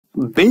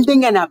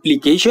Building an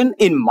application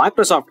in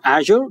Microsoft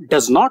Azure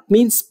does not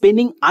mean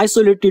spinning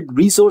isolated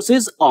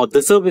resources or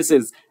the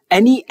services.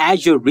 Any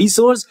Azure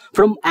resource,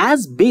 from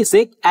as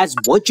basic as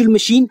virtual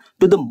machine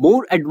to the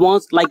more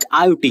advanced like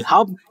IoT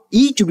Hub,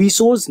 each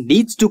resource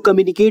needs to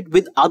communicate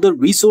with other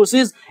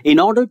resources in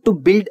order to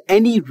build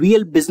any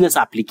real business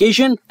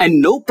application,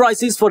 and no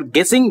prices for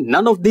guessing.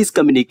 None of this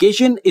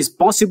communication is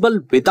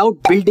possible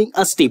without building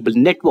a stable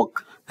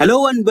network.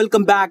 Hello and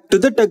welcome back to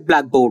the Tech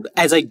Blackboard.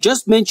 As I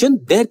just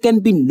mentioned, there can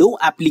be no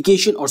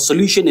application or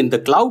solution in the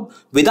cloud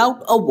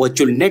without a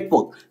virtual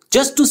network.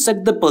 Just to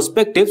set the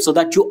perspective so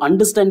that you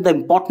understand the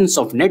importance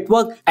of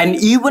network, and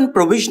even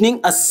provisioning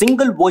a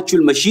single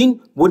virtual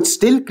machine would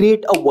still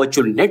create a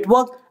virtual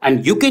network,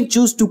 and you can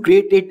choose to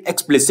create it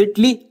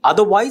explicitly.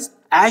 Otherwise,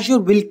 Azure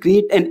will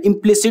create an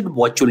implicit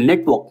virtual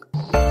network.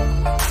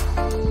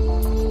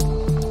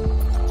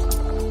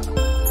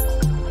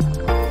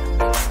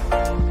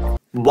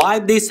 Why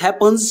this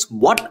happens,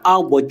 what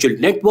are virtual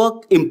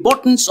networks,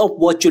 importance of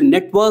virtual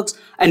networks,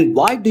 and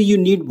why do you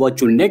need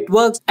virtual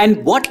networks,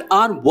 and what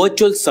are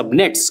virtual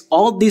subnets?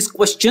 All these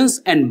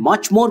questions and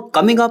much more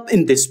coming up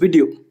in this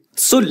video.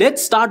 So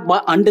let's start by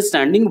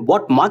understanding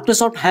what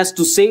Microsoft has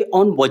to say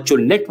on virtual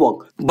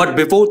network. But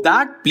before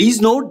that,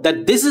 please note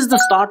that this is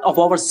the start of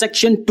our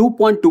section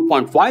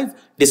 2.2.5,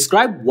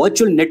 describe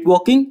virtual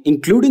networking,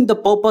 including the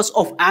purpose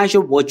of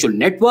Azure Virtual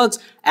Networks,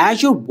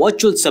 Azure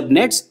Virtual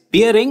Subnets,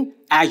 peering,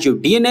 Azure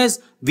DNS,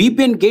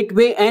 VPN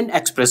Gateway, and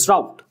Express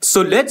Route.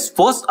 So let's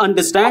first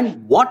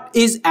understand what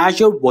is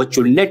Azure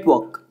Virtual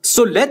Network.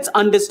 So let's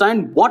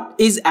understand what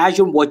is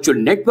Azure Virtual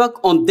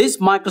Network on this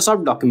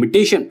Microsoft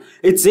documentation.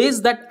 It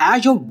says that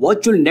Azure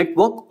Virtual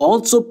Network,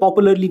 also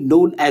popularly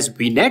known as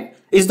VNET,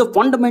 is the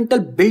fundamental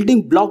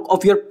building block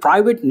of your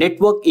private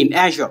network in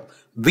Azure.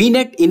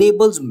 VNET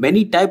enables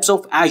many types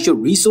of Azure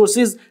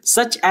resources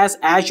such as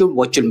Azure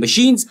virtual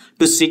machines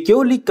to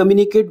securely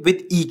communicate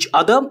with each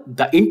other,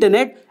 the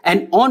internet,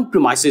 and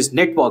on-premises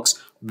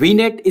networks.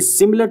 VNET is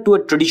similar to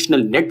a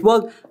traditional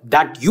network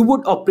that you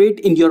would operate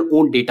in your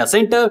own data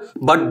center,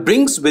 but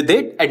brings with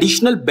it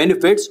additional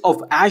benefits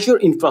of Azure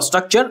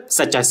infrastructure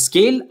such as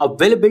scale,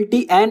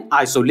 availability, and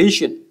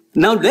isolation.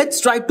 Now let's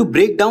try to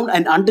break down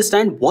and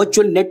understand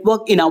virtual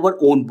network in our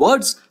own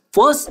words.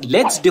 First,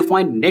 let's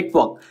define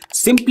network.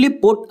 Simply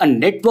put, a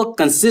network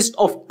consists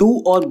of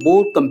two or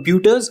more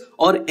computers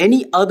or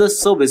any other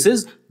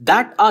services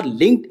that are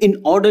linked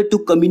in order to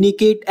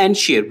communicate and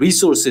share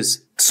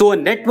resources. So a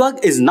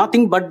network is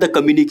nothing but the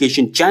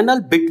communication channel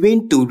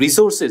between two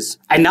resources.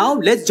 And now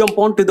let's jump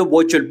on to the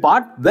virtual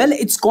part. Well,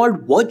 it's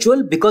called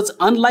virtual because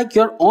unlike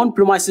your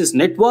on-premises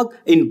network,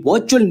 in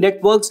virtual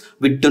networks,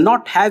 we do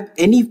not have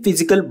any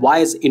physical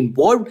wires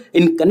involved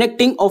in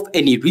connecting of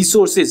any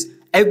resources.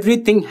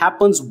 Everything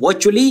happens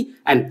virtually,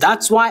 and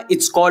that's why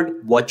it's called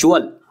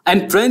virtual.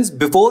 And friends,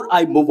 before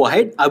I move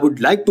ahead, I would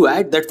like to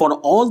add that for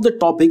all the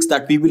topics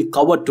that we will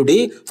cover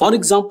today, for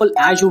example,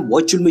 Azure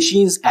Virtual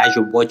Machines,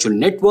 Azure Virtual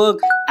Network,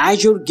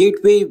 Azure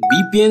Gateway,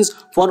 VPNs,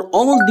 for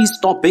all these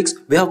topics,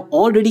 we have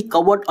already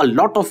covered a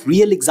lot of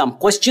real exam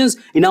questions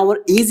in our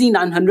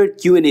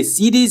AZ-900 Q&A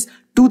series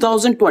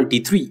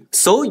 2023.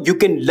 So you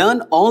can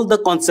learn all the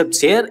concepts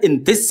here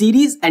in this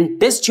series and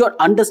test your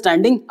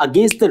understanding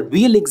against the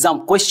real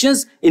exam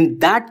questions in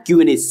that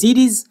Q&A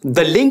series.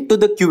 The link to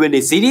the Q&A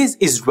series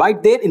is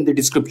right there in the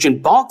description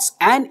box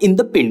and in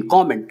the pinned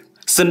comment.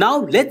 So now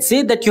let's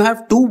say that you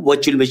have two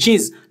virtual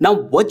machines.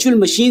 Now virtual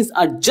machines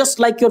are just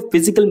like your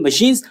physical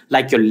machines,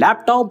 like your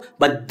laptop,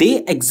 but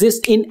they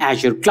exist in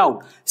Azure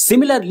Cloud.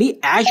 Similarly,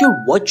 Azure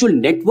Virtual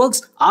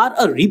Networks are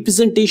a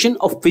representation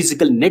of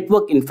physical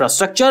network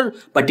infrastructure,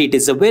 but it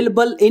is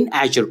available in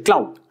Azure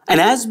Cloud. And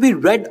as we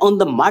read on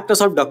the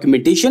Microsoft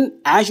documentation,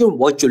 Azure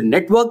Virtual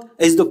Network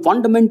is the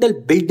fundamental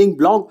building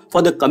block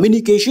for the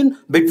communication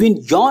between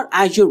your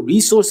Azure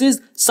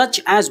resources such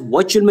as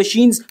virtual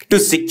machines to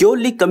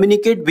securely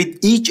communicate with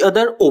each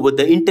other over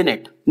the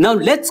internet. Now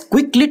let's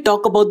quickly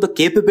talk about the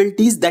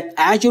capabilities that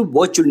Azure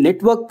Virtual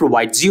Network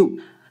provides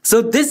you.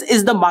 So this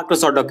is the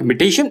Microsoft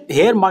documentation.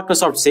 Here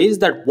Microsoft says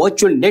that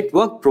virtual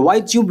network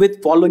provides you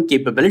with following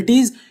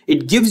capabilities.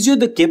 It gives you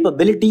the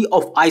capability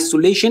of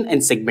isolation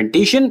and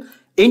segmentation,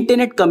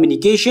 internet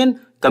communication,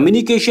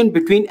 communication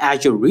between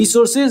Azure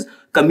resources,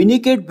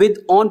 communicate with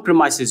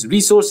on-premises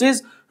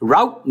resources,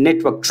 route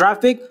network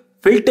traffic,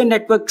 filter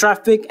network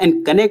traffic,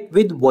 and connect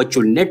with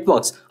virtual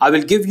networks. I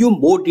will give you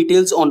more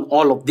details on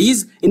all of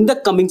these in the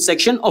coming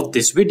section of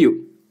this video.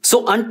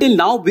 So until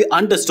now, we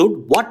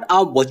understood what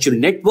are virtual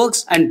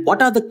networks and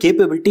what are the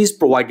capabilities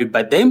provided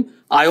by them.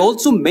 I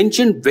also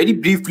mentioned very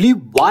briefly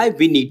why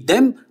we need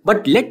them,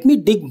 but let me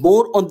dig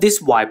more on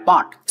this why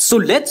part. So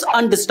let's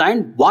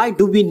understand why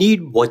do we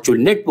need virtual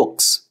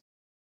networks.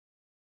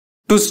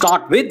 To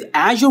start with,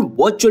 Azure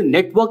Virtual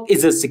Network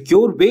is a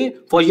secure way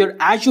for your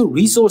Azure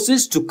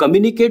resources to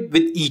communicate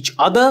with each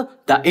other,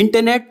 the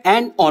internet,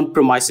 and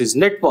on-premises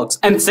networks.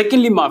 And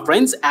secondly, my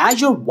friends,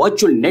 Azure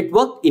Virtual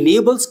Network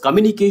enables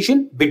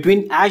communication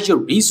between Azure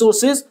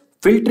resources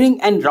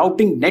filtering and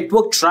routing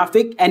network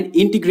traffic and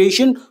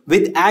integration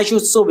with Azure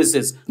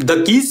services.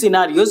 The key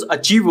scenarios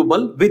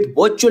achievable with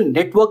virtual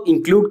network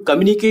include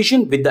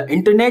communication with the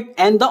internet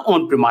and the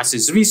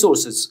on-premises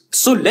resources.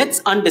 So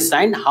let's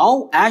understand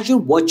how Azure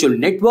Virtual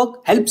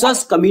Network helps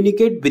us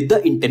communicate with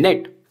the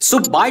internet.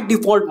 So by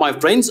default, my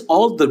friends,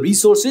 all the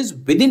resources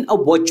within a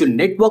virtual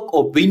network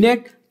or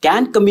VNET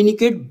can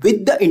communicate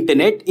with the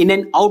internet in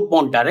an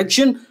outbound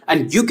direction,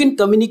 and you can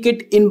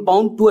communicate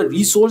inbound to a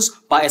resource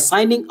by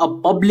assigning a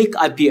public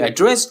IP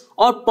address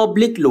or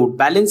public load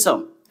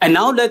balancer. And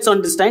now let's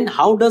understand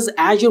how does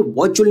Azure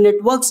Virtual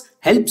Networks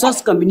helps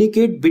us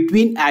communicate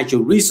between Azure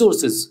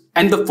resources.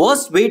 And the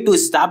first way to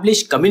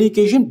establish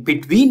communication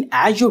between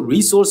Azure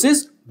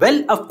resources,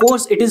 well, of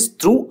course, it is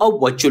through a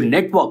virtual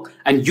network,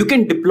 and you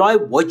can deploy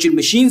virtual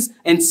machines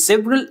and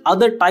several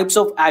other types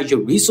of Azure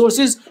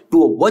resources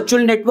to a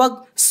virtual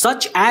network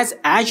such as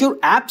Azure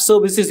App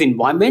Services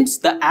environments,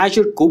 the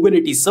Azure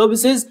Kubernetes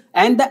services,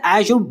 and the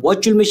Azure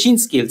Virtual Machine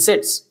scale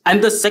sets.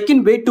 And the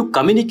second way to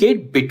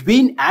communicate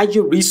between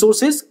Azure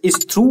resources is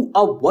through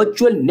a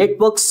virtual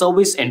network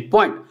service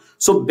endpoint.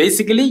 So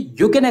basically,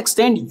 you can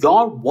extend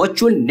your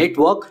virtual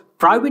network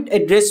private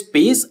address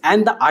space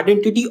and the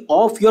identity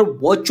of your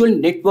virtual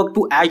network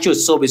to Azure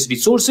service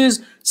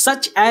resources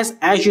such as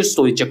Azure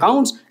storage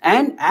accounts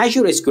and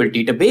Azure SQL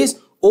database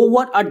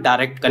over a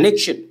direct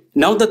connection.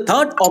 Now the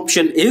third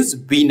option is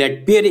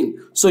VNET peering.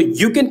 So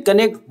you can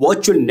connect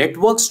virtual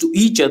networks to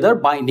each other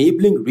by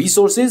enabling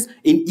resources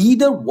in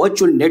either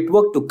virtual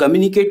network to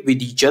communicate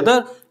with each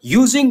other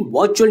using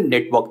virtual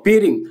network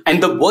peering.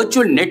 And the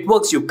virtual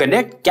networks you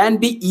connect can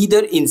be either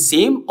in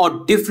same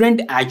or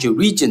different Azure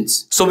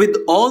regions. So with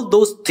all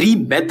those three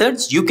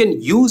methods, you can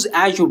use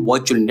Azure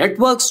Virtual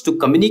Networks to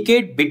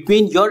communicate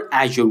between your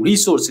Azure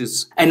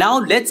resources. And now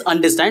let's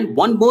understand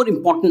one more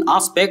important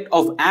aspect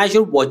of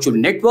Azure Virtual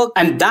Network,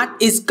 and that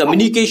is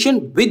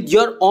communication with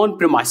your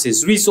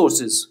on-premises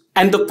resources.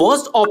 And the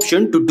first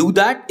option to do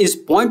that is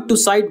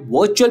point-to-site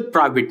virtual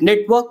private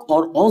network,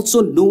 or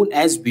also known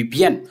as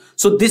VPN.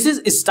 So this is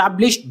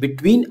established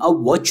between a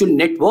virtual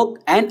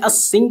network and a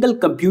single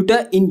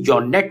computer in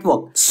your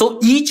network. So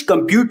each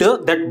computer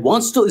that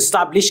wants to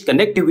establish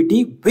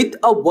connectivity with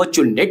a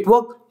virtual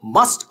network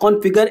must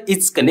configure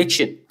its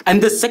connection.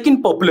 And the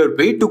second popular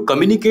way to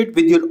communicate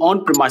with your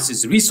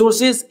on-premises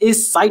resources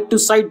is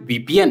site-to-site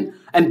VPN.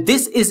 And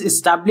this is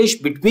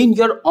established between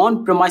your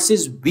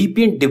on-premises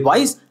VPN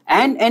device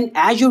and an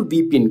Azure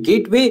VPN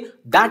gateway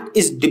that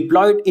is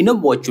deployed in a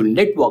virtual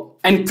network.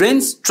 And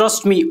friends,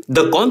 trust me,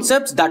 the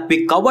concepts that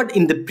we covered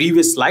in the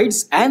previous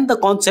slides and the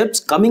concepts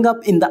coming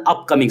up in the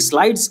upcoming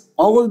slides,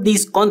 all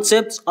these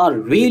concepts are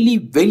really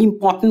very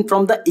important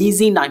from the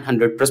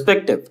AZ-900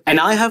 perspective. And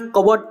I have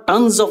covered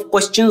tons of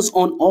questions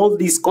on all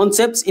these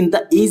concepts in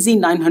the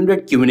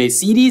AZ-900 Q&A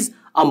series,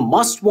 a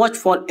must watch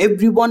for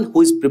everyone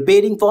who is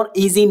preparing for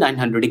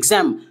AZ-900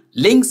 exam.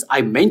 Links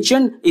I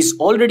mentioned is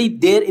already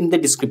there in the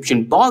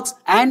description box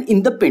and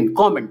in the pinned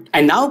comment.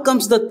 And now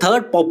comes the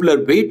third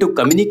popular way to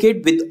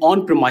communicate with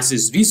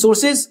on-premises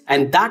resources,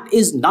 and that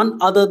is none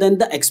other than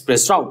the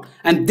express route.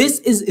 And this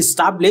is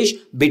established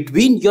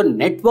between your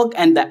network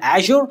and the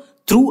Azure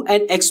through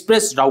an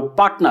express route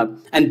partner.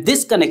 And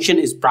this connection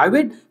is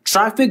private.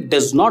 Traffic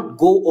does not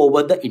go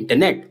over the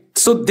internet.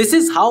 So this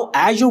is how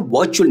Azure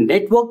Virtual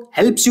Network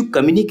helps you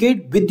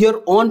communicate with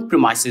your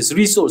on-premises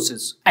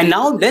resources. And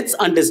now let's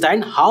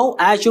understand how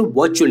Azure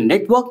Virtual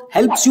Network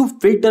helps you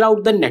filter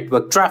out the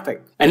network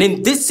traffic. And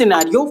in this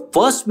scenario,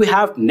 first we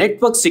have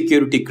network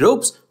security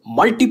groups.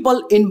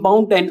 Multiple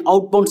inbound and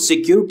outbound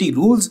security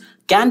rules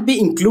can be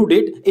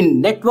included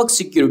in network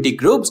security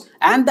groups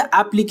and the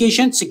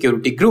application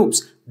security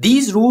groups.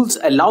 These rules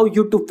allow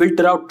you to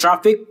filter out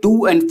traffic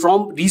to and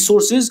from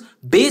resources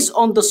based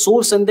on the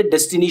source and the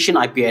destination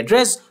IP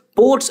address,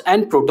 ports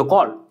and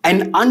protocol.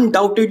 And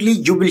undoubtedly,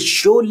 you will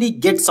surely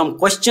get some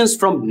questions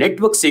from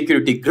network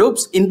security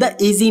groups in the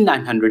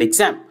AZ-900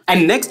 exam.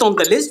 And next on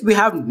the list, we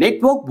have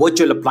network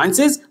virtual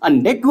appliances. A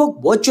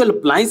network virtual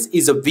appliance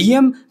is a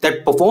VM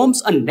that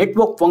performs a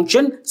network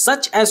function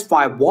such as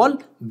firewall,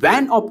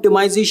 WAN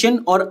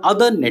optimization or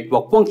other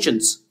network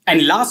functions.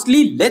 And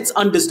lastly, let's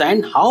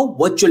understand how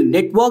virtual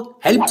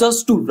network helps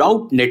us to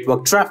route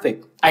network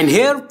traffic. And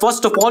here,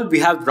 first of all, we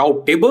have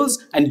route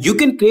tables, and you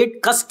can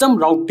create custom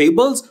route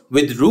tables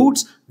with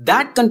routes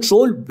that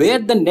control where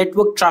the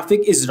network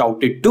traffic is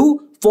routed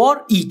to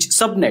for each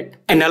subnet.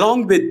 And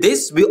along with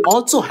this, we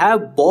also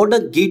have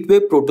border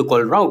gateway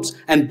protocol routes,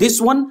 and this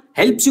one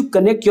helps you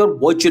connect your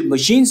virtual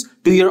machines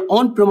to your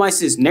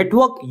on-premises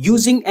network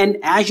using an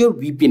Azure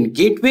VPN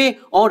gateway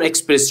or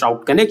express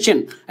route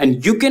connection.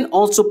 And you can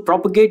also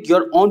propagate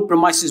your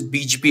on-premises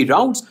BGP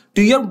routes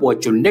to your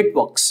virtual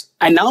networks.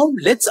 And now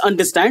let's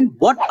understand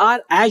what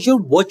are Azure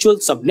Virtual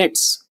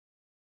Subnets.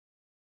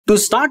 To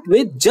start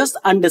with, just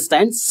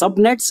understand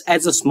subnets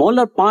as a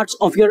smaller parts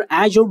of your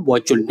Azure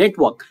Virtual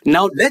Network.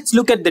 Now let's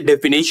look at the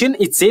definition.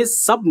 It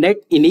says subnet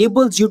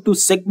enables you to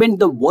segment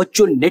the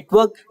virtual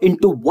network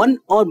into one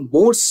or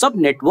more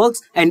subnetworks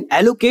and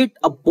allocate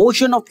a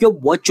portion of your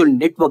virtual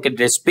network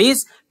address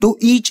space to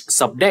each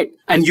subnet.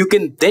 And you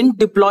can then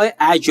deploy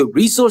Azure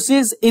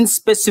resources in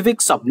specific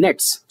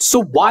subnets.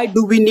 So why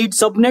do we need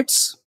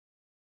subnets?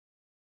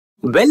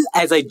 Well,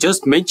 as I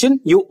just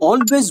mentioned, you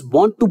always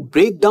want to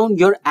break down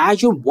your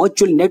Azure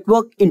Virtual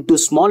Network into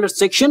smaller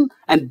sections,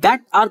 and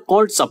that are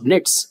called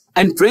subnets.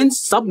 And friends,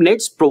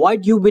 subnets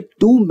provide you with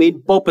two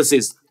main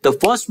purposes. The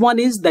first one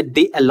is that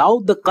they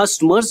allow the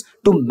customers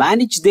to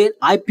manage their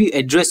IP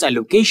address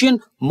allocation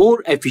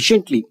more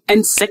efficiently.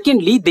 And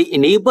secondly, they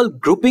enable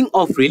grouping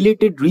of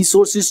related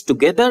resources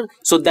together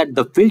so that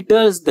the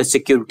filters, the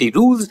security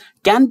rules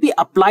can be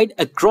applied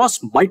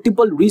across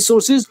multiple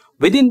resources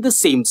within the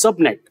same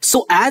subnet.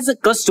 So as a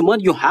customer,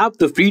 you have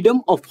the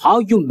freedom of how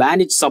you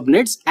manage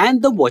subnets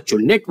and the virtual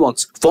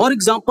networks. For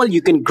example,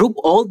 you can group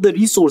all the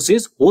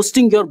resources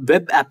hosting your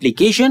web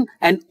application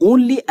and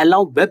only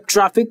allow web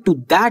traffic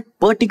to that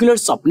particular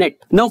subnet.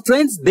 Now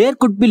friends, there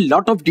could be a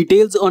lot of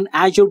details on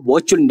Azure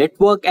Virtual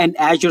Network and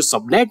Azure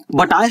Subnet,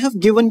 but I have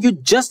given you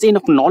just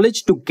enough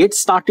knowledge to get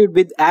started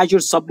with Azure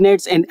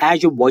Subnets and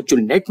Azure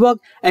Virtual Network,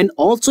 and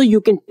also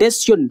you can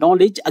test your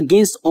knowledge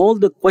against all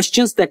the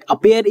questions that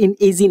appear in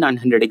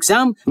AZ-900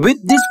 exam with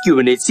this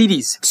Q&A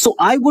series. So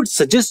I would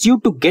suggest you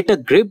to get a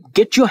grip,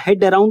 get your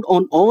head around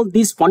on all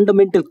these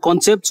fundamental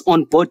concepts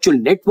on virtual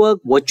network,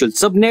 virtual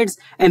subnets,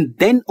 and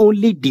then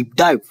only deep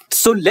dive.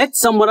 So let's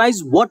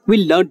summarize what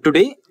we learned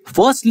today.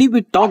 Firstly,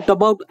 we talked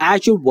about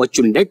Azure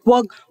Virtual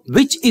Network,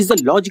 which is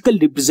the logical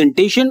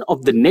representation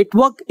of the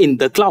network in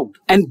the cloud.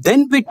 And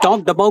then we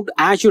talked about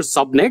Azure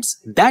Subnets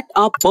that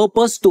are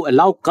purposed to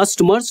allow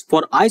customers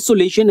for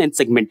isolation and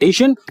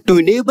segmentation to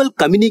enable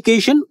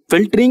communication,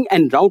 filtering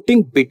and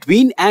routing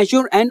between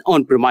Azure and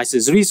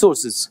on-premises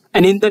resources.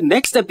 And in the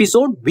next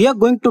episode, we are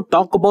going to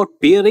talk about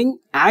pairing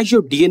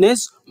Azure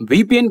DNS,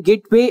 VPN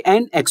gateway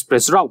and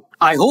express route.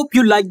 I hope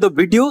you liked the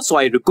video, so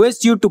I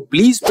request you to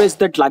please press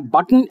that like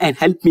button and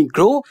help me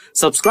grow.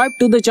 Subscribe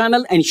to the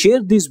channel and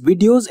share these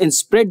videos and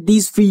spread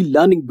these free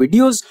learning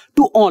videos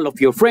to all of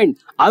your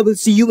friends. I will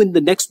see you in the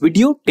next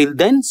video. Till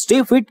then,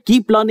 stay fit,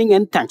 keep learning,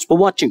 and thanks for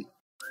watching.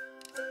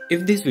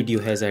 If this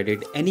video has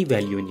added any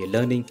value in your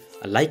learning,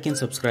 a like and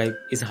subscribe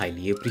is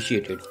highly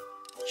appreciated.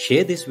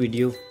 Share this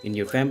video in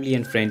your family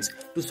and friends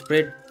to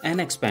spread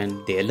and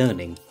expand their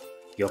learning.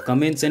 Your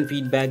comments and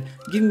feedback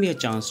give me a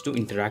chance to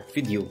interact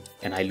with you,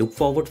 and I look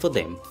forward for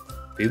them.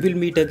 We will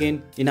meet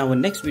again in our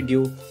next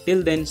video.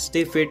 Till then,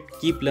 stay fit,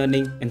 keep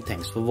learning, and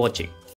thanks for watching.